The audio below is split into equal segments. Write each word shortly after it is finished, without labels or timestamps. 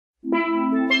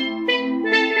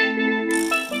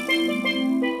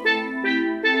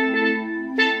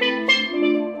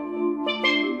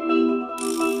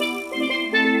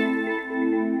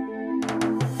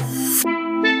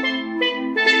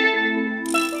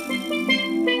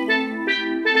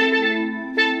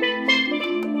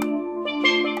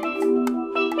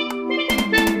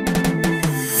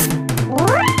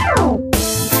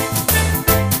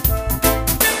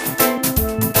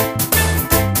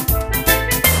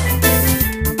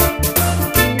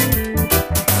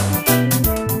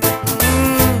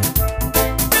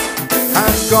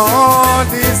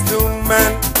God is to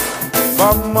man,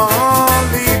 Bob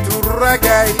Marley to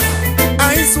reggae.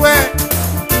 I swear,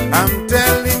 I'm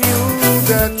telling you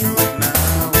the truth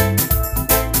now.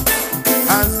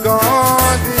 As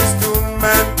God is to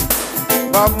man,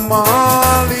 Bob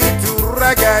Marley to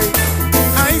reggae.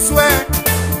 I swear,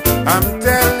 I'm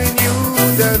telling you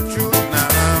the truth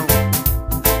now.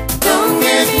 Don't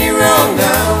get me wrong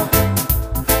now.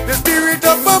 The spirit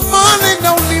of Bob Marley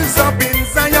now lives up in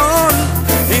Zion.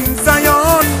 In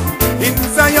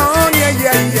Zion, yeah,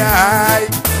 yeah, yeah.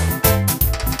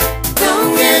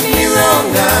 Don't get me wrong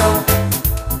now.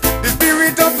 The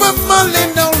spirit of Bob Marley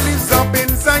now lives up in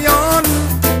Zion.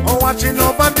 Oh, watching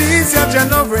over this your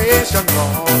generation,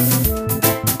 Lord.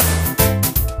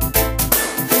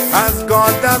 As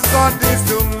God has got this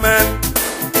to man,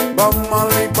 Bob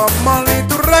Marley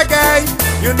to reggae.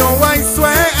 You know I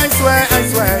swear,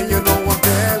 you know I'm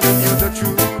telling you the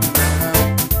truth.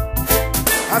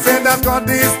 I said that God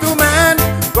is to man,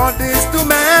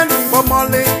 Bob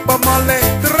Marley,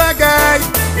 to reggae.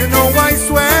 You know I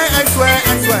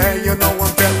swear, you know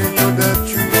I'm telling you the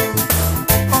truth.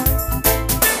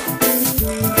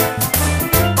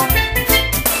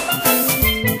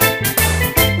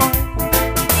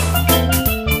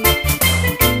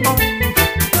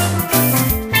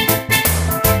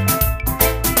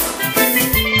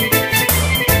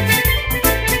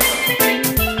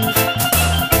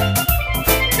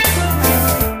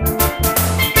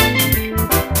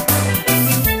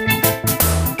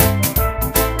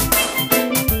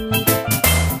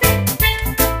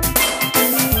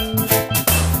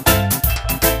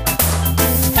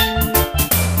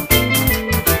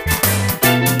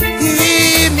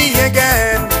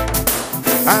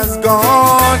 As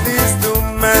God is to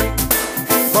man,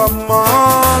 Bob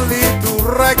Marley to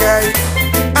reggae.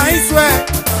 I swear,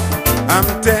 I'm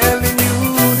telling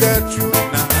you the truth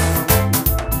now.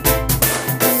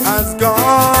 As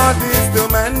God is to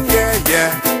man, yeah,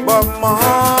 yeah, Bob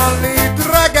Marley to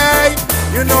reggae.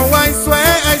 You know I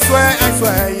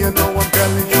swear, you know I'm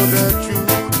telling you the truth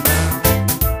now.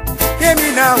 Hear me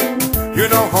now, you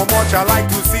know how much I like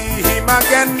to see him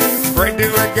again. Spread the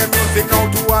reggae music out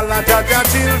to all the Jaja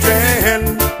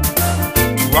children.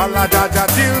 To all the Jaja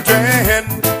children.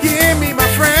 Hear me, my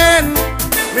friend.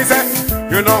 Me say,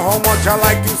 you know how much I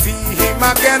like to see him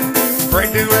again.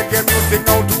 Spread the reggae music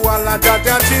out to all the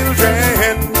Jaja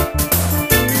children.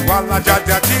 To all the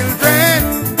Jaja children.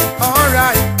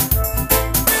 Alright.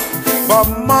 Bob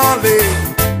Marley,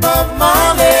 Bob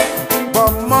Marley,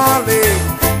 Bob Marley,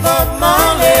 Bob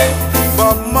Marley,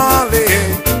 Bob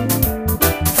Marley.